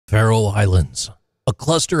Faroe Islands, a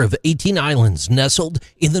cluster of 18 islands nestled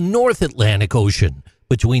in the North Atlantic Ocean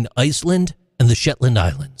between Iceland and the Shetland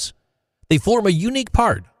Islands. They form a unique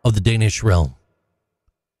part of the Danish realm.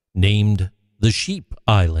 Named the Sheep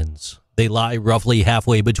Islands, they lie roughly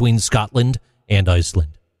halfway between Scotland and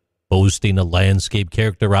Iceland, boasting a landscape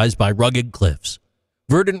characterized by rugged cliffs,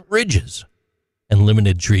 verdant ridges, and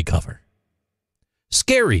limited tree cover.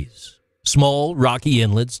 Skerries, small rocky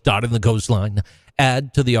inlets dotting the coastline,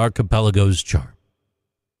 add to the archipelago's charm.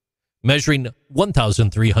 Measuring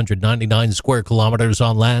 1,399 square kilometers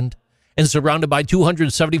on land and surrounded by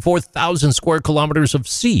 274,000 square kilometers of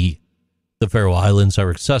sea, the Faroe Islands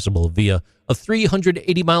are accessible via a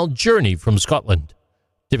 380-mile journey from Scotland,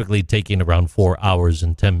 typically taking around 4 hours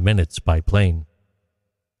and 10 minutes by plane.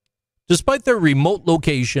 Despite their remote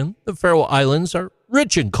location, the Faroe Islands are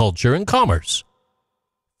rich in culture and commerce.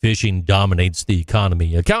 Fishing dominates the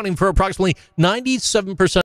economy, accounting for approximately 97%